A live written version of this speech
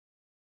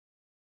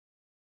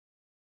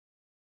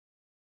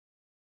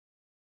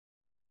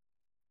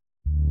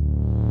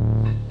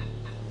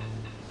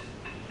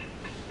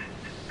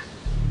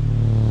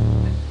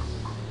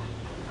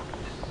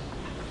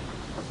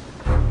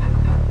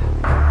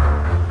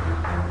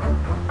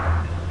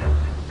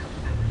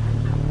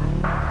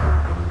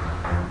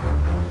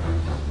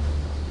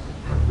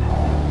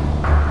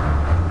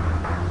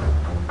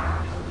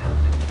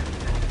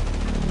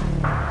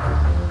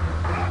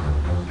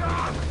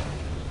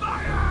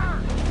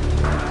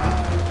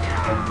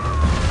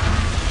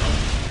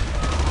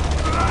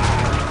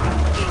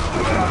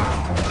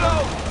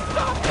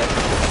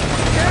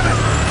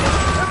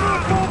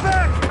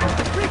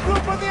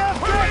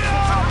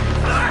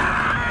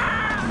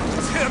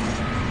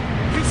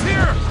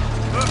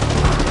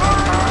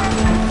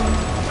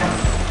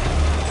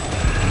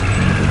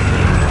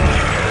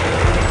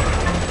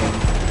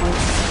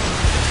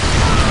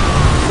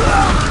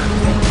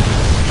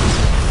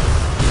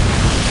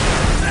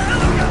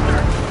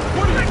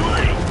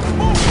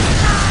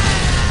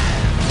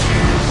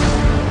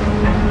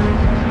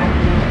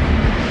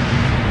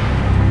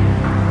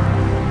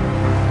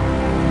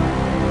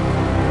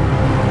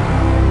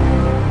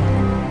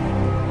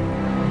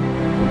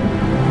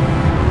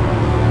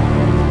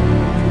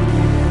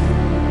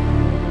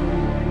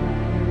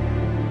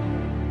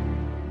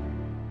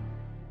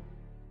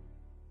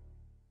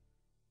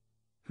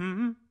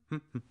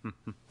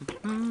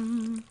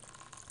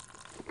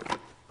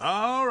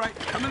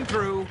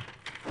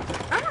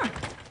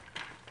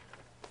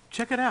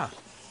check it out.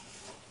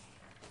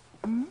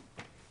 Hmm?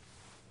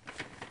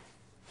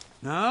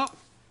 No,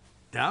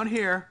 down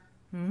here.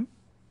 Hmm?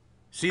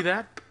 See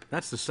that?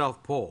 That's the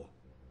South Pole.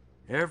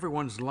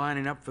 Everyone's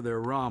lining up for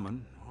their ramen,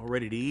 all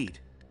ready to eat.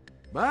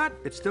 But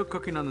it's still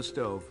cooking on the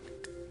stove.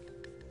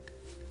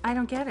 I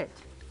don't get it.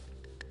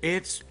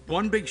 It's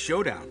one big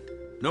showdown.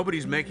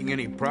 Nobody's making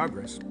any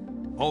progress.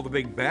 All the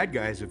big bad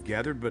guys have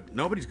gathered, but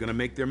nobody's gonna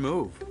make their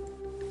move.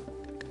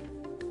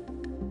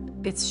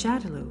 It's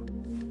Shadaloo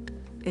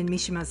in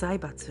Mishima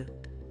Zaibatsu.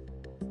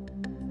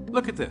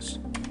 Look at this.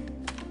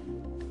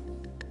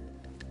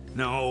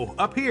 No,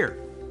 up here.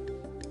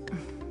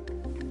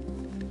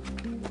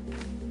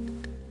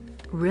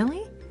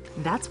 Really?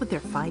 That's what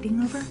they're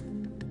fighting over?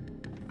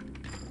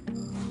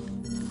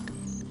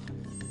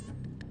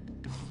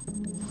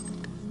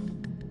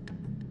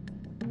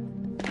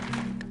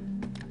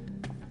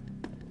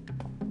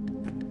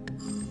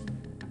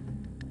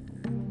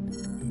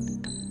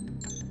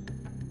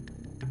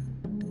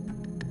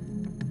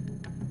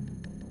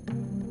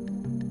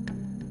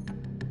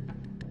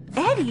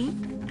 Eddie?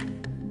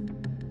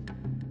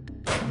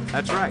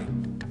 That's right.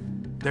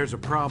 There's a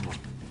problem.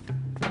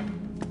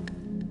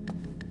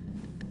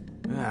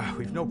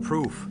 We've no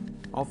proof.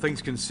 All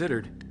things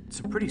considered, it's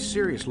a pretty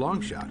serious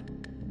long shot.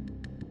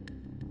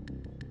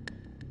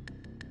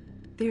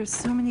 There's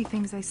so many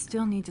things I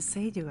still need to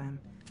say to him.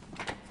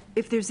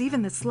 If there's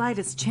even the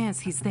slightest chance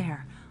he's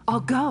there, I'll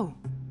go.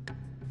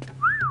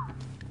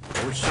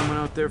 I wish someone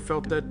out there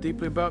felt that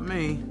deeply about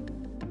me.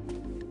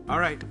 All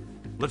right,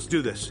 let's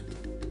do this.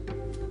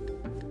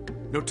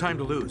 No time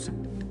to lose.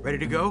 Ready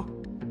to go?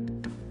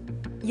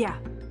 Yeah,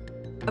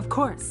 of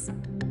course.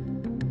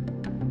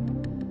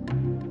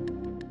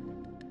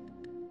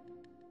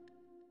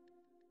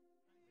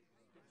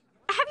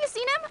 Have you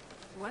seen him?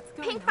 What's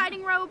going Pink on?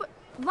 fighting robe,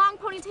 long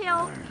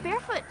ponytail,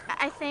 barefoot,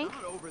 I think.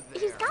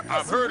 He's got this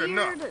I've heard weird...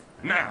 enough.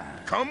 Now,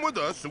 come with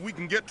us so we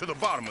can get to the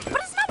bottom of this.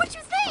 But it's not what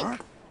you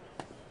think!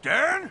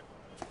 Dan?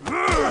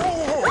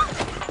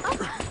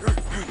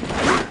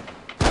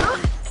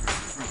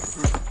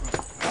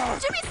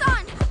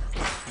 Jimmy-san!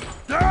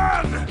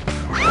 Dan!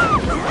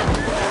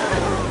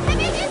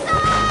 Jimmy-san!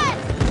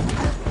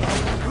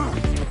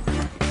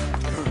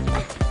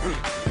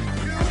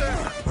 You there!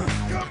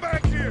 Come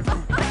back here!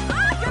 Get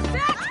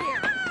back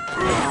here!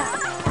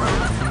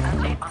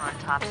 Update on our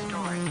top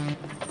story.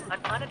 An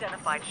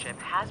unidentified ship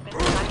has been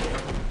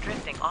sighted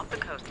drifting off the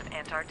coast of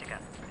Antarctica.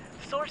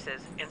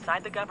 Sources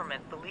inside the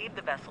government believe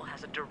the vessel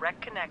has a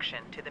direct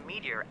connection to the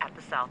meteor at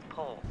the South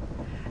Pole.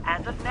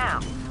 As of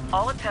now,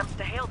 all attempts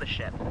to hail the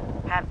ship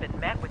have been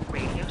met with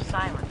radio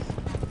silence.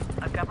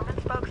 A government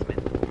spokesman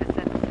has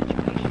said the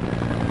situation...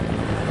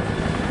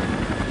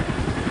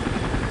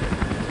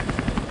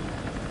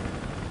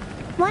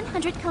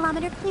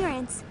 100-kilometer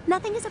clearance.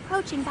 Nothing is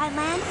approaching by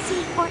land,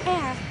 sea, or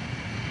air.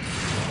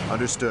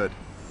 Understood.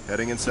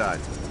 Heading inside.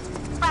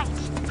 Right.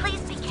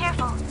 Please be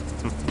careful.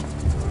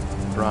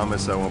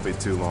 Promise I won't be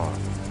too long.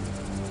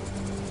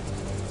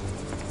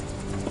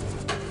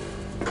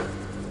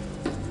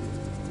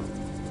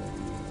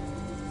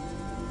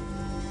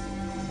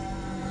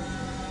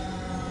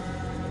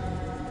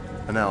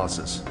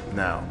 Analysis,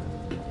 now.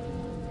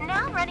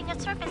 Now running a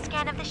surface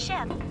scan of the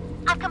ship.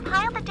 I've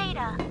compiled the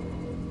data.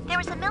 There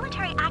was a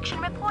military action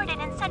reported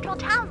in central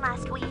town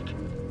last week.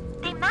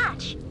 They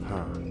match.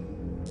 Huh.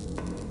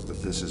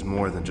 But this is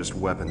more than just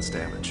weapons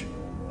damage.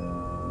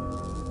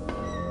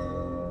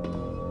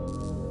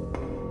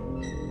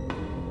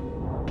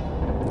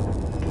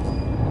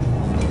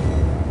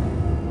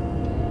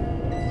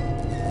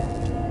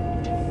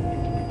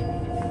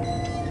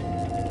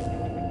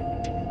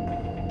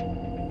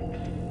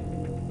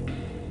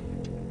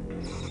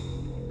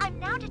 I'm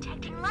now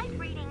detecting life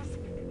readings.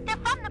 They're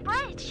from the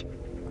bridge.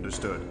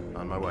 Understood.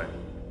 On my way.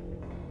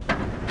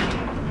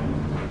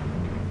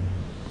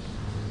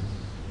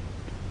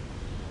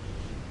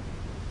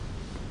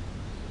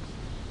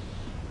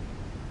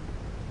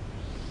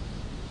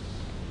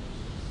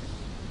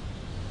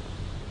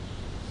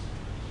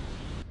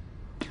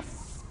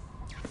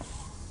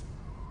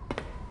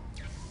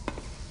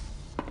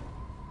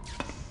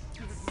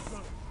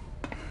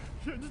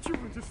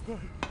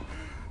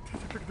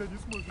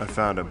 I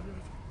found him.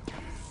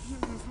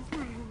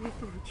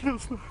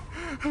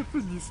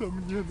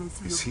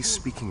 Is he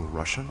speaking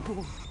Russian?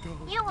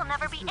 You will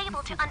never be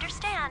able to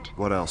understand.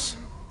 What else?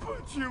 I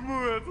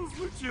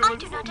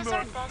do not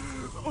deserve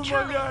this.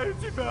 Truly,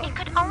 it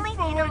could only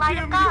be the light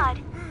of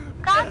God.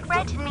 God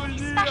granted me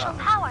these special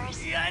powers.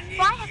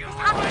 Why has this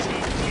happened to me?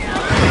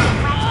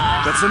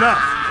 That's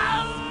enough!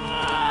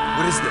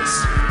 What is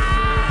this?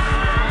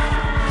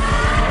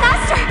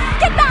 Master,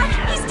 get back!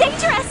 He's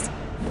dangerous!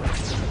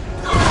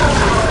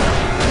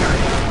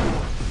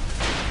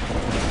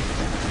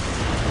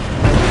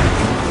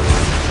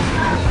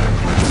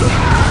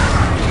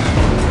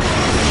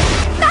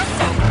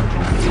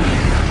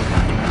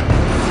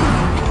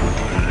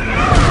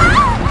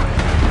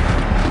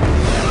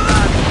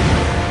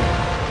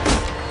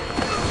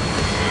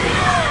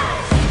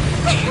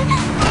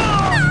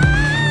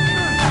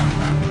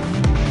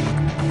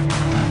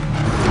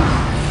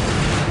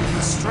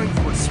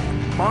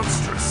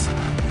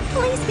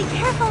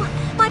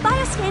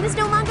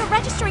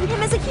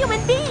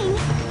 human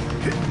being.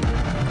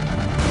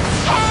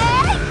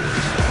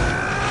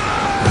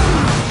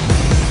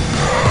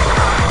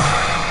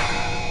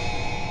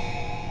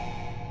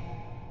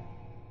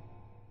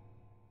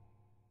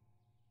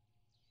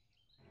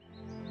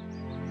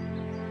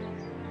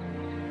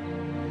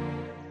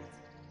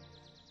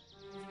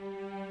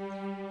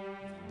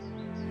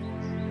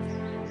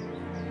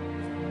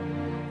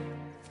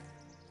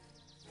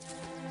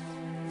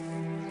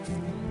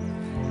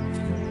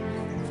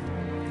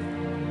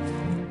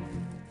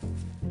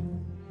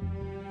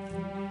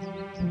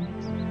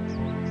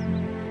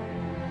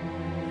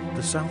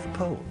 The South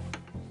Pole.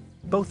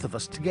 Both of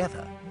us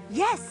together.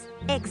 Yes,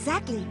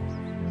 exactly.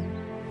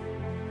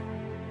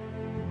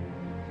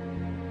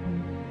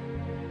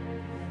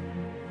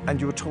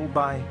 And you were told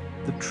by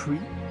the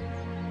tree?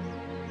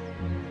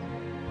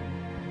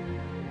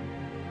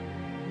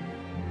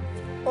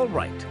 All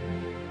right.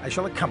 I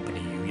shall accompany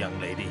you, young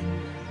lady.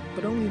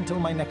 But only until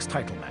my next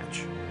title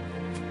match.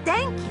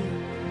 Thank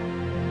you.